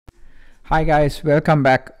Hi guys, welcome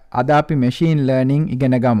back. අද අපි machine learning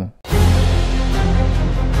ඉගෙන ගමු.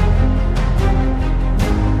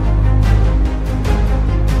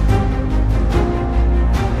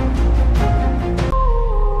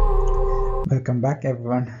 Welcome back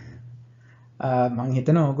everyone. මම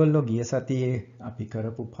හිතනවා ඔයගොල්ලෝ ගිය සතියේ අපි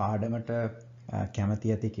කරපු පාඩමට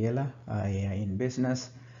කැමති ඇති කියලා AI in business.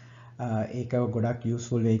 ඒක ගොඩක්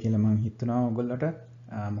useful වෙයි කියලා මම හිතනවා ඔයගොල්ලෝට.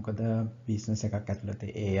 මොකද business එකක් ඇතුළත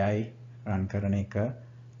AI run කරන එක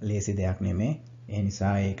ලේසි දෙයක් නෙමෙයි. ඒ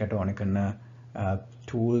නිසා ඒකට ඕන කරන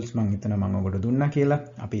tools මම හිතනවා මම ඔයගොල්ලෝ දුන්නා කියලා.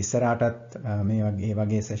 අපි ඉස්සරහටත් මේ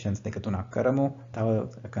වගේ sessions දෙක තුනක් කරමු. තව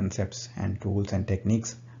concepts and tools and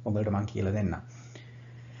techniques ඔයගොල්ලෝ මම කියලා දෙන්නම්.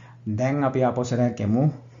 දැන් අපි ආපස්සට යමු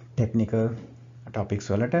technical topics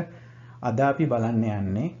වලට. අද අපි බලන්න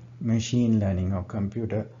යන්නේ machine learning or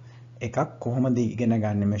computer එකක් කොහොමද ඉගෙන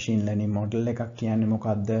ගන්න machine learning model එකක් කියන්නේ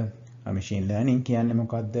මොකද්ද? machine learning කියන්නේ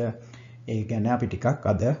මොකද්ද? ඒ ගැන අපි ටිකක්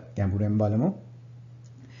අද ගැඹුරෙන් බලමු.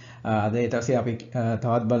 අද ඊට පස්සේ අපි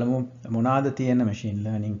තවත් බලමු මොනවාද තියෙන machine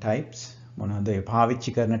learning types, මොනවාද ඒ පාවිච්චි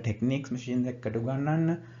කරන techniques machine එකකට උගන්වන්න.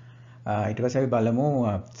 ඊට පස්සේ අපි බලමු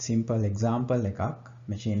simple example එකක්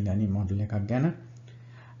machine learning model එකක් ගැන.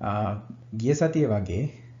 ගිය සතියේ වගේ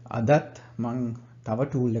අදත් මම තව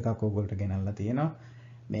tool එකක් ඔයගොල්ලන්ට ගෙනල්ලා තියෙනවා.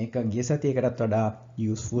 මේක ගිය සතියකටත් වඩා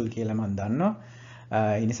useful කියලා මම දන්නවා.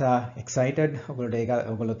 ඒ නිසා excited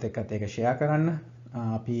ඔයගොල්ලොත් එක්කත් ඒක share කරන්න.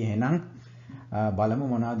 අපි එහෙනම් බලමු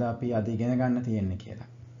මොනවද අපි අද ඉගෙන ගන්න තියෙන්නේ කියලා.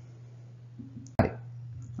 හරි.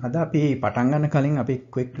 අද අපි පටන් ගන්න කලින් අපි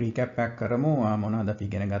quick recap එකක් කරමු මොනවද අපි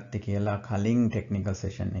ඉගෙන ගත්තේ කියලා කලින් technical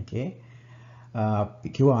session එකේ.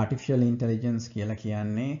 කිව්වා artificial intelligence කියලා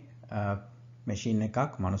කියන්නේ machine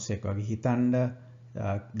එකක් මිනිස්සෙක් වගේ හිතන්න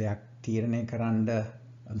දෙයක් තීරණය කරන්න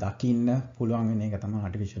දකින්න පුළුවන් වෙන එක තමයි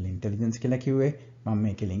artificial intelligence කියලා කිව්වේ. මම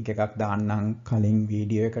මේකේ link එකක් දාන්නම් කලින්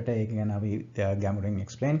වීඩියෝ එකට. ඒක ගැන අපි ගැඹුරින්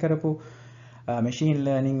explain කරපු machine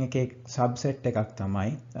learning එකේ subset එකක් තමයි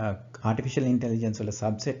artificial intelligence වල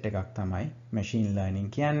subset එකක් තමයි machine learning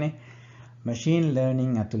කියන්නේ. machine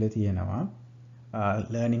learning ඇතුලේ තියෙනවා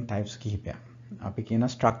learning types කිහිපයක්. අපි කියන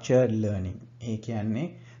structured learning. ඒ කියන්නේ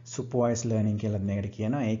supervised learning කියලා මේකට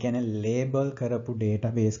කියනවා. ඒ කියන්නේ label කරපු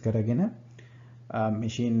database කරගෙන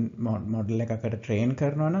machine model එකකට train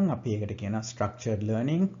කරනවා නම් අපි ඒකට කියනවා structured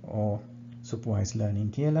learning or supervised learning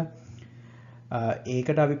කියලා.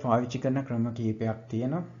 ඒකට අපි පාවිච්චි කරන ක්‍රම කිහිපයක්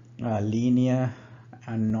තියෙනවා. linear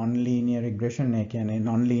and non-linear regression. ඒ කියන්නේ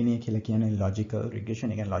non-linear කියලා කියන්නේ logical regression.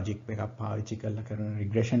 ඒ කියන්නේ logic එකක් පාවිච්චි කරලා කරන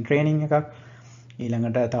regression training එකක්.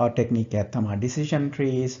 ඊළඟට තව technique එකක් තමයි decision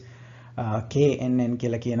trees. KNN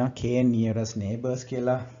කියලා කියනවා K nearest neighbors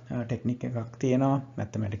කියලා technique එකක් තියෙනවා.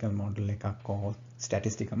 mathematical model එකක් or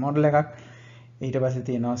statistical model එකක්. ඊට පස්සේ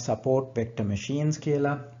තියෙනවා support vector machines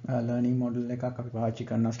කියලා learning model එකක් අපි පාවිච්චි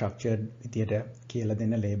කරනවා structured විදියට කියලා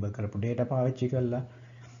දෙන්න label කරපු data පාවිච්චි කරලා.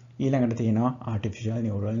 ඊළඟට තියෙනවා artificial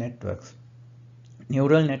neural networks.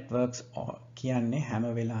 neural networks කියන්නේ හැම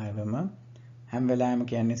වෙලාවෙම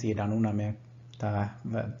කියන්නේ 99%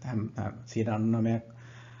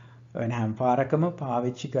 වෙන හැම පාරකම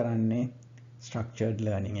පාවිච්චි කරන්නේ structured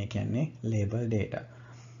learning. ඒ කියන්නේ label data.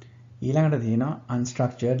 ඊළඟට තියෙනවා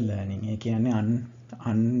unstructured learning. ඒ කියන්නේ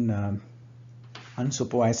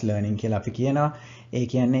unsupervised learning කියලා අපි කියනවා. ඒ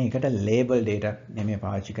කියන්නේ ඒකට label data නෙමෙයි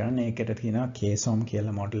පාවිච්චි කරන්නේ. ඒකට තියෙනවා KSOM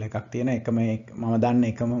කියලා model එකක් තියෙනවා. මම දන්න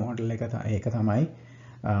එකම model එක ඒක තමයි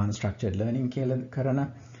unstructured learning කියලා කරන.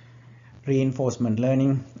 reinforcement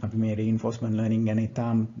learning. අපි මේ reinforcement learning ගැන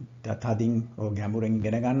ඉතාම තදින් ගැඹුරින්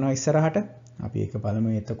ඉගෙන ගන්නවා ඉස්සරහට. අපි ඒක බලමු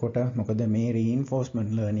එතකොට. මොකද මේ reinforcement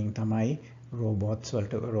learning තමයි robots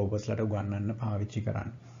වලට උගන්වන්න පාවිච්චි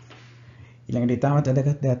කරන්නේ. ඊළඟට ඉතාම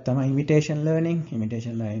වැදගත් දෙයක් තමයි imitation learning.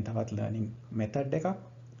 imitation learning තවත් learning method එකක්.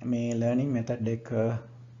 මේ learning method එක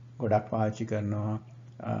ගොඩක් පාවිච්චි කරනවා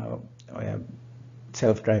ඔය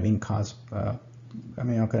self driving cars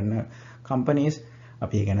මේවා කරන companies.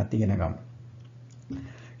 අපි ඒ ගැනත් ඉගෙන ගමු.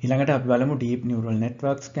 ඊළඟට අපි බලමු deep neural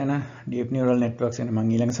networks ගැන. deep neural networks ගැන මම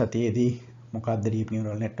ඊළඟ සතියේදී මොකක්ද deep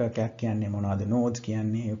neural network එකක් කියන්නේ, මොනවද nodes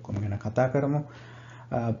කියන්නේ, ඔක්කොම ගැන කතා කරමු.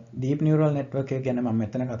 deep neural network එක ගැන මම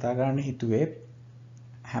මෙතන කතා කරන්න හිතුවේ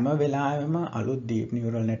හැම වෙලාවෙම අලුත් deep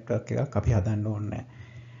neural network එකක් අපි හදන්න ඕනේ නැහැ.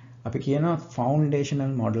 අපි කියනවා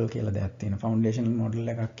foundational model කියලා දෙයක් තියෙනවා. foundational model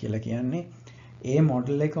එකක් කියලා කියන්නේ ඒ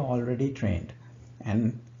model එක already trained and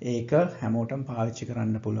ඒක හැමෝටම පාවිච්චි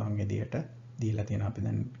කරන්න පුළුවන් විදියට දීලා තියෙනවා. අපි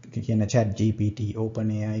දැන් කියන chat GPT open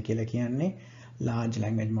AI කියලා කියන්නේ large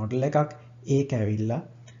language model එකක්. ඒක ඇවිල්ලා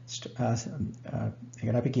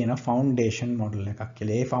ඒකට අපි කියනවා foundation model එකක්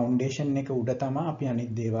කියලා. ඒ foundation එක උඩ තමයි අපි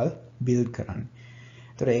අනිත් දේවල් build කරන්නේ.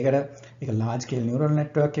 ඒකට ඒක large scale neural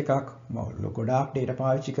network එකක් ගොඩාක් data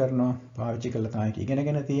පාවිච්චි කරනවා පාවිච්චි කරලා තමයි ඒක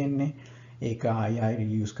ඉගෙනගෙන තියෙන්නේ ඒක ආයි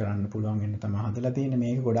reuse කරන්න පුළුවන් වෙන තමයි හදලා තියෙන්නේ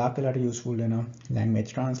මේක ගොඩාක් වෙලාට useful වෙනවා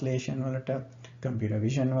language translation වලට computer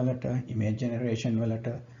vision වලට image generation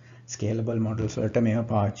වලට scalable models වලට මේවා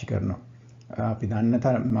පාවිච්චි කරනවා අපි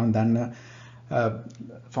මම දන්න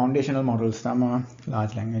foundational models තමයි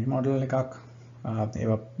large language model එකක්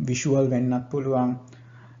ඒවා visual වෙන්නත් පුළුවන්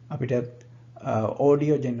අපිට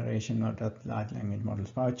audio generation වලට large language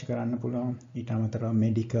models පාවිච්චි කරන්න පුළුවන් ඊට අමතරව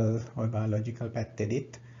medical or biological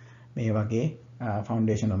පැත්තෙදිත් මේ වගේ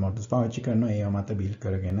foundational models පාවිච්චි කරනවා ඒවා මත build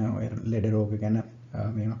කරගෙන ඔය ලෙඩ රෝග ගැන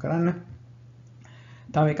මේවා කරන්න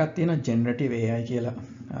තව එකක් තියෙනවා generative AI කියලා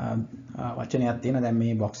වචනයක් තියෙනවා දැන්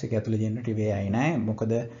මේ box එක ඇතුලේ generative AI නෑ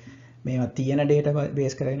මොකද මේවා තියෙන data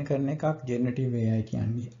base කරගෙන කරන එකක් generative AI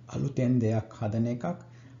කියන්නේ අලුතෙන් දෙයක් හදන එකක්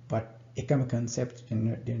but එකම concept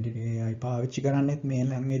generative AI පාවිච්චි කරන්නේත් මේ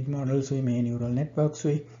language models උයි මේ neural networks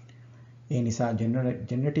උයි ඒ නිසා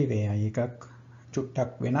generative AI එකක්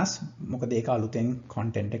චුට්ටක් වෙනස් මොකද ඒක අලුතෙන්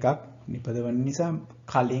content එකක් නිපදවන නිසා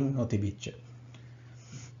කලින් නොතිබිච්ච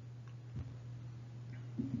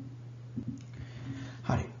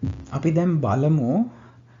හරි අපි දැන් බලමු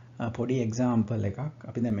පොඩි example එකක්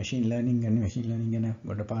අපි දැන් machine learning ගැන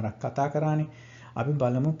ගොඩ පාරක් කතා කරානේ අපි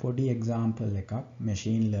බලමු පොඩි example එකක්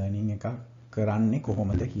machine learning එකක් කරන්නේ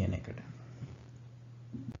කොහොමද කියන එකට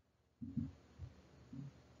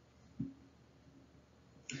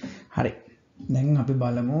හරි දැන් අපි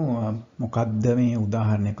බලමු මොකක්ද මේ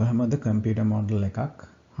උදාහරණයක් කොහොමද computer model එකක්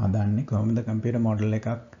හදන්නේ කොහොමද computer model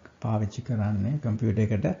එකක් පාවිච්චි කරන්නේ computer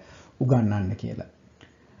එකට උගන්වන්න කියලා.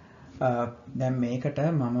 දැන් මේකට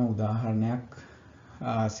මම උදාහරණයක්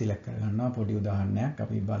select කරගන්නවා පොඩි උදාහරණයක්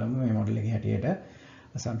අපි බලමු මේ model එකේ හැටියට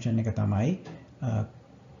assumption එක තමයි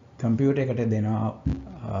computer එකට දෙන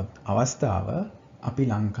අවස්ථාව අපි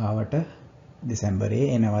ලංකාවට දෙසැම්බරේ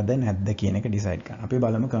එනවද නැද්ද කියන එක decide කරන්න. අපි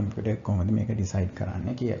බලමු computer එක කොහොමද මේක decide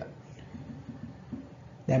කරන්නේ කියලා.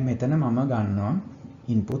 දැන් මෙතන මම ගන්නවා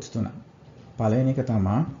inputs තුනක්. පළවෙනි එක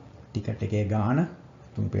තමයි ticket එකේ ගාණ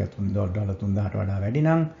 $3.30ට වඩා වැඩි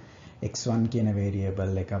නම් x1 කියන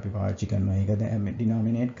variable එක අපි පාවිච්චි කරනවා. ඒක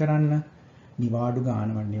denominate කරන්න. නිවාඩු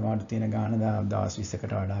ගාණ නිවාඩු තියෙන ගාණ දවස්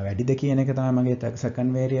 20කට වඩා වැඩිද කියන එක තමයි මගේ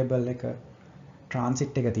second variable එක.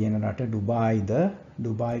 transit එක තියෙන රට ඩුබායිද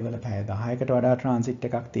ඩුබායි වල පැය 10කට වඩා transit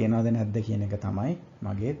එකක් තියෙනවද නැද්ද කියන එක තමයි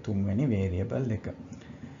මගේ තුන්වෙනි variable එක.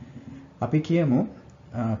 අපි කියමු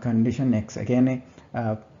condition x. ඒ කියන්නේ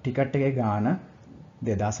ticket එකේ ගාණ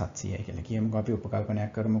 2700යි කියලා. කියමුකෝ අපි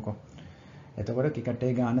උපකල්පනයක් කරමුකෝ. එතකොට ticket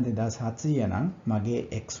එකේ ගාණ 2700 නම් මගේ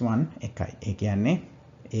x1 එකයි. ඒ කියන්නේ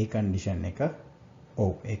ඒ condition එක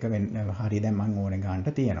ඔව් ඒක හරි දැන් මම ඕනේ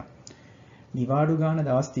ගානට තියෙනවා. නිවාඩු ගාණ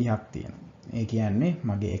දවස් 30ක් තියෙනවා. ඒ කියන්නේ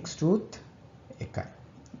මගේ x2 එකයි.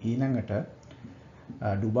 ඊළඟට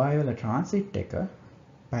ඩුබායි වල transit එක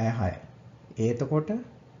පැය 6යි. එතකොට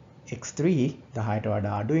x3 10ට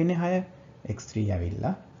වඩා අඩු වෙන්නේ 6. x3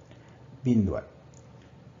 ඇවිල්ලා 0යි.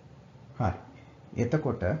 හරි.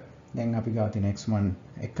 එතකොට දැන් අපි ගාව තියෙන x1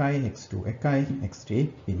 එකයි, x2 එකයි, x3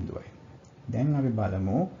 0යි. දැන් අපි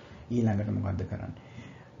බලමු ඊළඟට මොකද්ද කරන්නේ.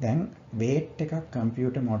 දැන් weight එකක්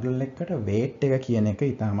computer model එකකට weight එක කියන එක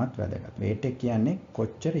ඉතාමත් වැදගත්. weight එක කියන්නේ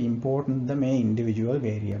කොච්චර important ද මේ individual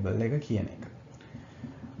variable එක කියන එක.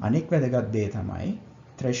 අනෙක් වැදගත් දේ තමයි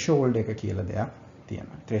threshold එක කියලා දෙයක්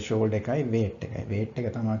තියෙනවා. threshold එකයි weight එකයි. weight එක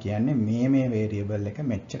තමයි කියන්නේ මේ variable එක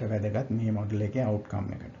මෙච්චර වැදගත් මේ model එකේ outcome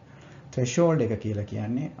එකට. threshold එක කියලා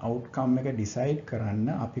කියන්නේ outcome එක decide කරන්න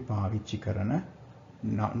අපි පාවිච්චි කරන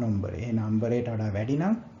number. ඒ number එකට වඩා වැඩි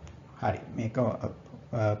නම් හරි. මේක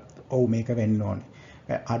ඔව් මේක වෙන්න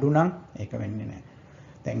ඕනේ. අඩු නම් ඒක වෙන්නේ නැහැ.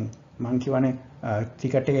 දැන් මම කියවනේ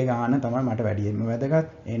ටිකට් එකේ ගාන තමයි මට වැඩියෙන්ම වැදගත්.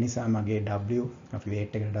 ඒ නිසා මගේ W අපි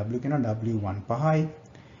weight එකට W කියනවා W1 5යි.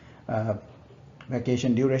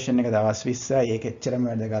 vacation duration එක දවස් 20යි. ඒක එච්චරම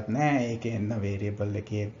වැදගත් නෑ. ඒකේ එන්න variable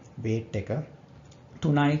එකේ weight එක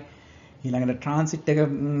 3යි. ඊළඟට transit එක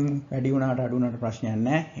වැඩි වුණාට අඩු වුණාට ප්‍රශ්නයක්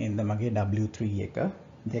නෑ. එහෙනම් මගේ W3 එක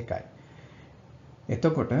 2යි.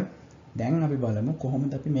 එතකොට දැන් අපි බලමු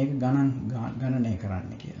කොහොමද අපි මේක ගණනය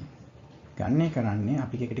කරන්න කියලා. ගණනය කරන්නේ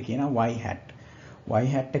අපි එකට කියනවා y hat. y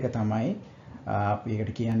hat එක තමයි අපි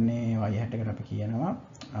එකට කියන්නේ y hat එකට අපි කියනවා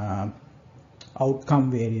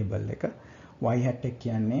outcome variable එක. y hat එක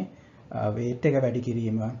කියන්නේ weight එක වැඩි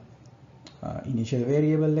කිරීම initial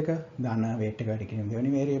variable එක, ධන weight එක වැඩි කිරීම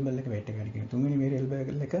දෙවෙනි variable එක, weight එක වැඩි කිරීම තුන්වෙනි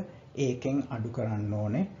variable එක. ඒකෙන් අඩු කරන්න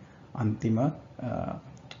ඕනේ අන්තිම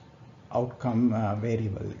outcome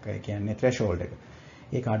variable එක. ඒ කියන්නේ threshold එක.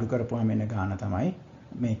 ඒක අඩු කරපුවාම එන ගාන තමයි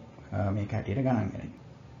මේක හැටියට ගණන් ගන්නේ.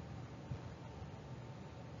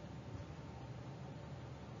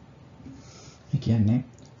 කියන්නේ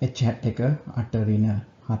h hat එක 8 ඍණ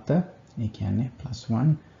 7 ඒ කියන්නේ +1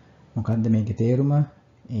 මොකද්ද මේකේ තේරුම?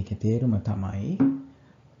 ඒකේ තේරුම තමයි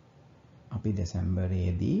අපි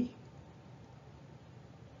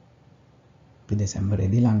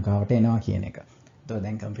දෙසැම්බරේදී ලංකාවට එනවා කියන එක. එතකොට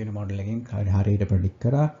දැන් කම්පියුටර් මොඩල් එකෙන් හරියට ප්‍රෙඩික්ට්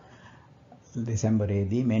කරා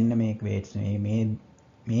දෙසැම්බරේදී මෙන්න මේ weights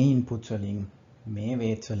මේ ඉන්පුට්ස් වලින් මේ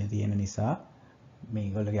weights වලින් තියෙන නිසා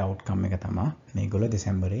මේගොල්ලෝගේ outcome එක තමයි මේගොල්ලෝ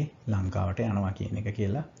දෙසැම්බරේ ලංකාවට යනවා කියන එක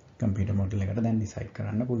කියලා කම්පියුටර් මොඩල් එකට දැන් decide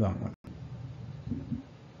කරන්න පුළුවන් වුණා.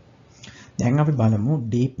 දැන් අපි බලමු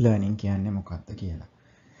deep learning කියන්නේ මොකක්ද කියලා.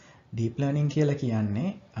 deep learning කියලා කියන්නේ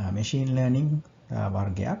machine learning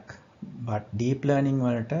වර්ගයක්. but deep learning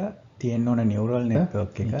වලට තියෙන්න ඕන neural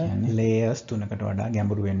network එක layers 3කට වඩා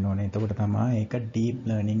ගැඹුරු වෙන්න ඕනේ. එතකොට තමයි ඒක deep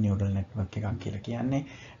learning neural network එකක් කියලා කියන්නේ.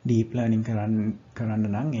 deep learning කරන්න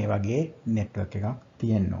නම් ඒ වගේ network එකක්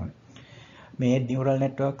තියෙන්න ඕනේ. මේ neural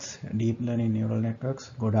networks, deep learning neural networks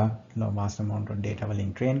ගොඩාක් vast amount of data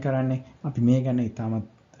වලින් train කරන්නේ. අපි මේ ගැන ඉතාමත්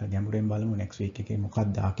ගැඹුරෙන් බලමු next week එකේ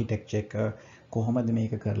මොකක්ද architecture එක, කොහොමද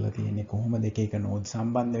මේක කරලා තියෙන්නේ, කොහොමද එක එක node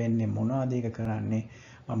සම්බන්ධ වෙන්නේ, මොනවද ඒක කරන්නේ.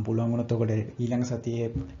 මම පුළුවන් වුණොත් ඔකට ඊළඟ සතියේ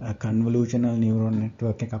convolutional neural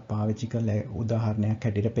network එකක් පාවිච්චි කරලා උදාහරණයක්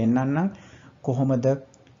හැටියට පෙන්නන්නම්. කොහොමද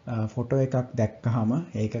ෆොටෝ එකක් දැක්කහම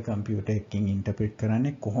ඒක කම්පියුටර් එකකින් ඉන්ටර්ප්‍රිට්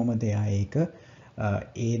කරන්නේ, කොහොමද එයා ඒක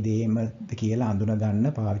ඒ දේමද කියලා අඳුන ගන්න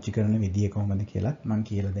පාවිච්චි කරන විදිය කොහොමද කියලා මම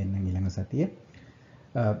කියලා දෙන්නම් ඊළඟ සතියේ.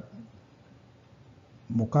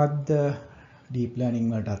 මොකක්ද deep learning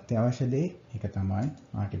වලට අත්‍යවශ්‍ය දේ? ඒක තමයි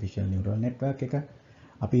artificial neural network එක.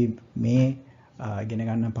 අපි මේ ඉගෙන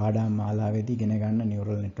ගන්න පාඩම් මාලාවේදී ඉගෙන ගන්න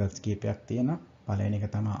neural networks කීපයක් තියෙනවා. පළවෙනි එක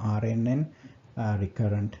තමයි RNN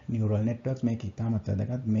recurrent neural networks. මේක ඉතාමත්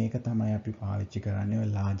වැදගත්. මේක තමයි අපි පාවිච්චි කරන්නේ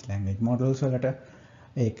large language models වලට.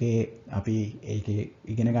 ඒකේ අපි ඒකේ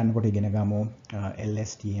ඉගෙන ගන්නකොට ඉගෙන ගමු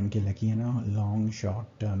LSTM කියලා කියනවා, long short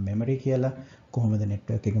term memory කියලා. කොහොමද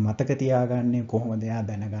network එක මතක තියාගන්නේ, කොහොමද එයා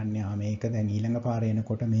දැනගන්නේ මේක දැන් ඊළඟ පාර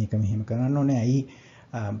එනකොට මේක මෙහෙම කරන්න ඕනේ. ඇයි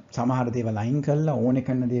සමහර දේවල් අයින් කරලා ඕනේ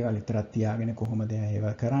කරන දේවල් විතරක් තියාගෙන කොහොමද එයා ඒව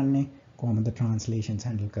කරන්නේ, කොහොමද translations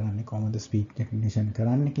handle කරන්නේ, කොහොමද speech recognition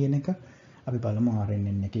කරන්නේ කියන එක අපි බලමු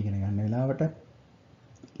RNN එක ඉගෙන ගන්න වෙලාවට.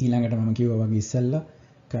 ඊළඟට මම කිව්වා වගේ ඉස්සෙල්ලා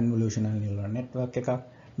convolutional neural network එකක්.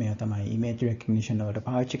 මේවා තමයි image recognition වලට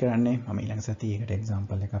පාවිච්චි කරන්නේ. මම ඊළඟ සතියේ ඒකට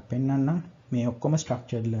example එකක් පෙන්නන්නම්. මේ ඔක්කොම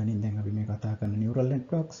structured learning දැන් අපි මේ කතා කරන neural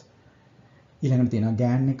networks. ඊළඟට තියෙනවා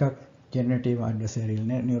GAN එකක්, generative adversarial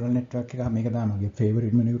neural network එක. මේක තමයි මගේ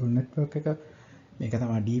favorite neural network එක. මේක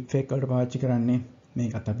තමයි deep fake වලට පාවිච්චි කරන්නේ.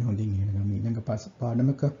 මේකත් අපි හොඳින් ඉගෙන ගමු ඊළඟ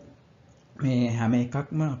පාඩමක. මේ හැම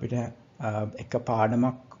එකක්ම අපිට එක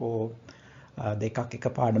පාඩමක් දෙකක් එක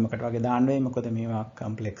පාඩමකට වගේ දාන්න වෙයි. මොකද මේවා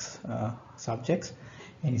complex subjects.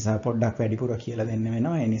 ඒ නිසා පොඩ්ඩක් වැඩිපුර කියලා දෙන්න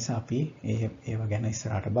වෙනවා. ඒ නිසා අපි ඒව ගැන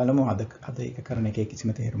ඉස්සරහට බලමු. අද ඒක කරන එකේ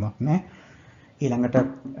කිසිම තේරුමක් නැහැ. ඊළඟට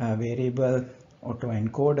variable auto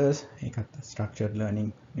encoders, ඒකත් structured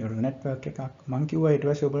learning neural network එකක්. මම කිව්වා ඊට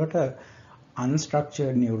පස්සේ ඔයගොල්ලෝට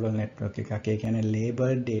unstructured neural network එකක්. ඒ කියන්නේ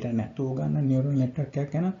labeled data නැතුව ගන්න neural network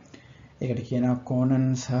එකක් ගැන. ඒකට කියනවා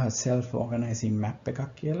Conon's self organizing map එකක්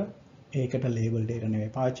කියලා. ඒකට label data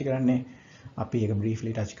නෙවෙයි පාවිච්චි කරන්නේ. අපි ඒක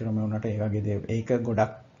briefly touch කරමු වුණාට ඒ වගේ දේ ඒක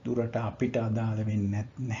ගොඩක් දුරට අපිට අදාළ වෙන්නේ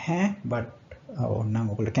නැහැ. but ඕනනම්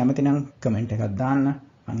ඔයගොල්ලෝ කැමති නම් comment එකක් දාන්න.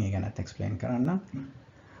 මම ඒක ගැනත් explain කරන්නම්.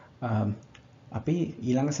 අපි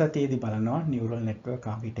ඊළඟ සතියේදී බලනවා neural network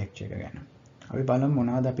architecture එක ගැන. අපි බලමු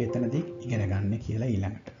මොනවද අපි එතනදී ඉගෙන ගන්න කියලා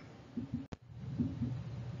ඊළඟට.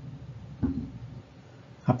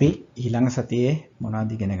 අපි ඊළඟ සතියේ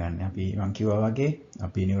මොනවද ඉගෙන ගන්න? අපි මම කිව්වා වගේ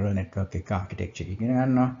අපි neural network එක architecture එක ඉගෙන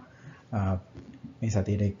ගන්නවා. මේ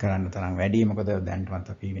සතියේ ඒක කරන්න තරම් වැඩි. මොකද දැන්ටමත්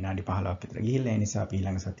අපි විනාඩි 15ක් විතර ගිහිල්ලා. ඒ නිසා අපි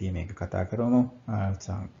ඊළඟ සතියේ මේක කතා කරමු.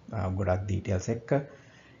 ගොඩක් details එක්ක.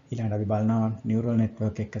 ඊළඟට අපි බලනවා neural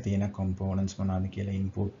network එක තියෙන components මොනවද කියලා.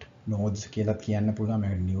 input nodes කියලා කියන්න පුළුවන්.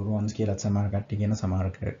 මේක neurons කියලා සමහර කට්ටිය කියන,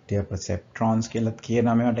 සමහර කට්ටිය perceptrons කියලා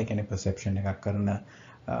කියනවා. මේවට ඒ කියන්නේ perception එකක් කරන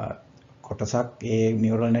කොටසක් ඒ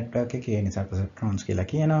neural network එකේ. ඒ නිසා perceptrons කියලා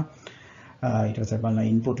කියනවා. ඊට පස්සේ බලනවා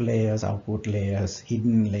input layers, output layers,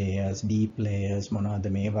 hidden layers, deep layers මොනවද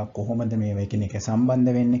මේවා, කොහොමද මේවා එකිනෙක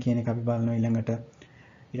සම්බන්ධ වෙන්නේ කියන එක අපි බලනවා ඊළඟට.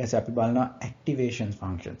 ඊට පස්සේ අපි බලනවා activation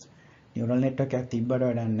functions. neural network එකක් තිබ්බට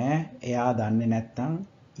වැඩක් නැහැ. එයා දන්නේ නැත්නම්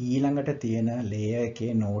ඊළඟට තියෙන layer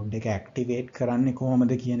එකේ node එක activate කරන්නේ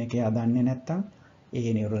කොහොමද කියන එක එයා දන්නේ නැත්නම්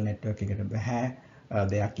ඒ neural network එකට බෑ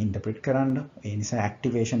දෙයක් interpret කරන්න. ඒ නිසා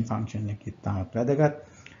activation function එක ඉතාමත් වැදගත්.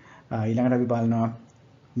 ඊළඟට අපි බලනවා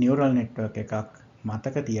neural network එකක්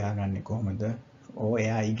මතක තියාගන්නේ කොහොමද?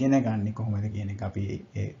 එයා ඉගෙන ගන්නේ කොහොමද කියන එක අපි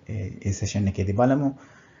ඒ session එකේදී බලමු.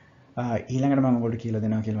 ඊළඟට මම ඔයගොල්ලෝ කියලා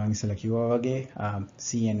දෙනවා කියලා මම ඉස්සෙල්ලා කිව්වා වගේ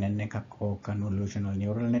CNN එකක් හෝ convolutional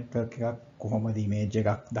neural network එකක් කොහොමද image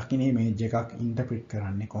එකක් දකින්න image එකක් interpret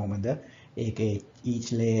කරන්නේ කොහොමද ඒකේ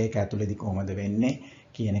each layer එක ඇතුළේදී කොහොමද වෙන්නේ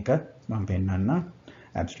කියන එක මම පෙන්නන්නම්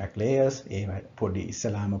abstract layers ඒ පොඩි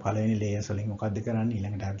ඉස්සලාම පළවෙනි layers වලින් මොකද්ද කරන්නේ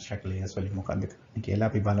ඊළඟට abstract layers වලින් මොකද්ද කරන්නේ කියලා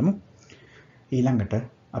අපි බලමු ඊළඟට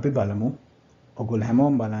අපි බලමු ඔයගොල්ලෝ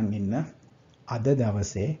හැමෝම බලන් ඉන්න අද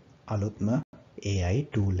දවසේ අලුත්ම AI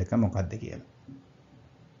tool එක මොකක්ද කියලා.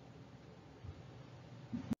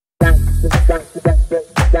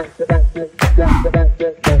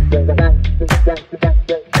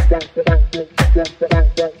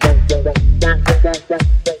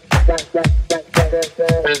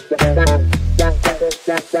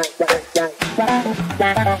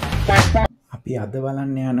 අපි අද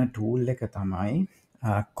බලන්න යන tool එක තමයි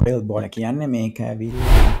Quillbot කියන්නේ මේක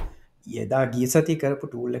ඇවිල්ලා එදා ගිය සතිය කරපු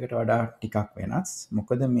ටූල් එකට වඩා ටිකක් වෙනස්.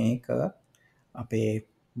 මොකද මේක අපේ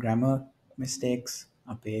grammar mistakes,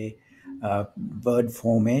 අපේ word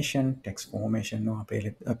formation, text formation, අපේ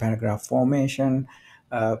paragraph formation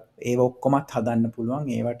ඒ ඔක්කොමත් හදන්න පුළුවන්.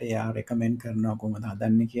 ඒවට එයා recommend කරනවා කොහොමද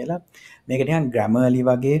හදන්නේ කියලා. මේක ටිකක් grammarly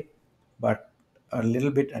වගේ but a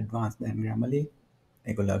little bit advanced than grammarly.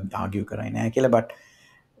 ඒගොල්ලෝ argue කරන්නේ නැහැ කියලා but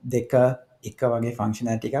දෙක එක වගේ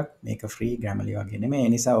ෆන්ක්ෂනලිටි එකක් මේක ෆ්‍රී ග්‍රැමර්ලි වගේ නෙමෙයි.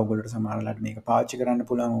 ඒ නිසා ඔයගොල්ලෝට සමහරවිට මේක පාවිච්චි කරන්න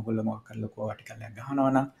පුළුවන්. ඔයගොල්ලෝ මොකක් කරලා ලොකු ආටිකල් එකක් ගහනවා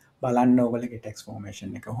නම් බලන්න ඔයගොල්ලෝගේ ටෙක්ස්ට්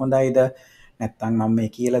ෆෝමේෂන් එක හොඳයිද නැත්නම් මම මේ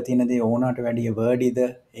කියලා තියෙන දේ ඕනකට වැඩිය වර්ඩිද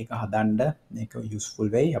ඒක හදන්න මේක යූස්ෆුල්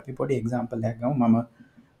වෙයි. අපි පොඩි එක්සැම්පල් එකක් ගමු. මම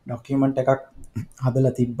ડોකියුමන්ට් එකක්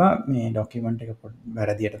හදලා තිබ්බා. මේ ડોකියුමන්ට් එක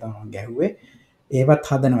වැරදියට තමයි ගැහුවේ. ඒවත්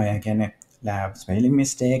හදනවා. ඒ කියන්නේ lab spelling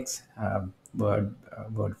mistakes,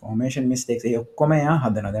 word formation mistakes ඒ ඔක්කොම එයා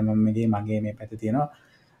හදනවා. දැන් මගේ මේ පැත්තේ තියෙනවා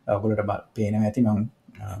ඔයගොල්ලෝට පේනවා ඇති මම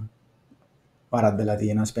වරද්දලා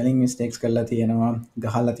තියෙනවා spelling mistakes කරලා තියෙනවා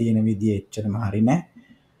ගහලා තියෙන විදිය එච්චරම හරි නෑ.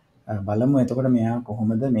 බලමු එතකොට මෙයා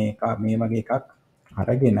කොහොමද මේ වගේ එකක්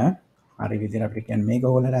අරගෙන හරි විදිහට අපිට කියන්නේ මේක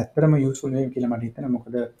ඔයගොල්ලන්ට ඇත්තටම යූස්ෆුල් වෙයි කියලා මට හිතෙනවා.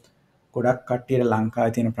 මොකද ගොඩක් කට්ටියට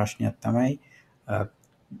ලංකාවේ තියෙන ප්‍රශ්නයක් තමයි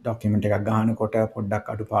ඩොකියුමන්ට් එකක් ගහනකොට පොඩ්ඩක්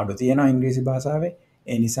අඩුපාඩු තියෙනවා ඉංග්‍රීසි භාෂාවේ.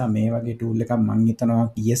 ඒ නිසා මේ වගේ ටූල් එකක් මම හිතනවා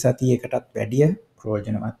ගිය සතියකටත් වැඩිය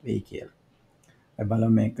ප්‍රයෝජනවත් වෙයි කියලා. අපි බලමු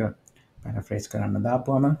මේක පැරෆ්‍රේස් කරන්න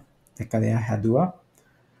දාපුවම එක දෙයක් හැදුවා.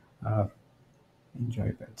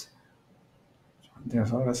 enjoy pets.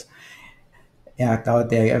 එයා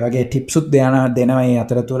තවත් ඒ වගේ ටිප්සුත් දෙනවා මේ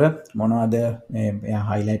අතරතුර මොනවද එයා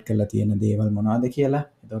හයිලයිට් කරලා තියෙන දේවල් මොනවද කියලා.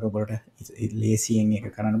 ඒතකොට ඔයගොල්ලෝට ලේසියෙන් ඒක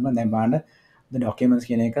කරන්න පුළුවන්. දැන් බලන්න the documents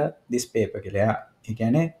කියන එක this paper කියලා. ඒ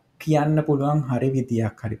කියන්නේ කියන්න පුළුවන් හරි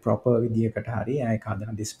විදියක් හරි proper විදියකට හරි ඒක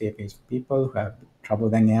හදන this paper is people who have trouble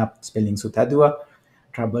දැන් එයා spelling සුත් හදුවා.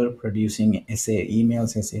 trouble producing essay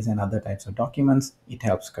emails essays and other types of documents. It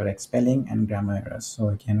helps correct spelling and grammar errors. So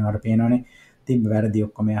කියනවා අර පේනවනේ තිබ්බ වැරදි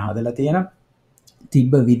ඔක්කොම එයා හදලා තියෙනවා.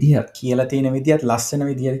 තිබ්බ විදිහත් කියලා තියෙන විදිහත් ලස්සන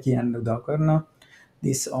විදිහට කියන්න උදව් කරනවා.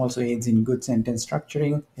 This also aids in good sentence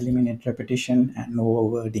structuring, eliminate repetition and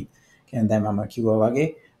overwording. කියන්නේ දැන් මම කිව්වා වගේ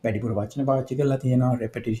වැඩිපුර වචන පාවිච්චි කරලා තියෙනවා,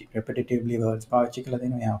 repetitively words පාවිච්චි කරලා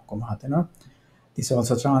තියෙනවා. එයා ඔක්කොම හදනවා. This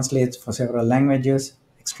also translates for several languages,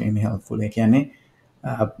 extremely helpful. ඒ කියන්නේ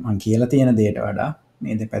මම කියලා තියෙන දේට වඩා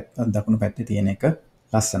මේ දෙපැත්ත දකුණු පැත්තේ තියෙන එක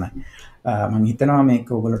ලස්සනයි. මම හිතනවා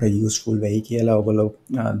මේක ඔයගොල්ලෝට යූස්ෆුල් වෙයි කියලා. ඔයගොල්ලෝ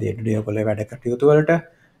day to day ඔයගොල්ලෝ වැඩ කටයුතු වලට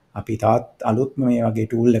අපි තාත් අලුත් මේ වගේ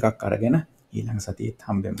ටූල් එකක් අරගෙන ඊළඟ සතියේත්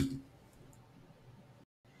හම්බෙමු.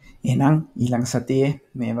 එහෙනම් ඊළඟ සතියේ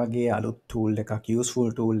මේ වගේ අලුත් ටූල් එකක් යූස්ෆුල්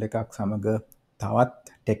ටූල් එකක් සමග තවත්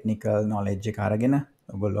ටෙක්නිකල් නොලෙජ් එක අරගෙන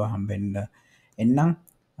ඔයගොල්ලෝ හම්බෙන්න එන්නම්.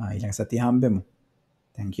 ඊළඟ සතියේ හම්බෙමු.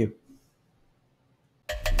 Thank you.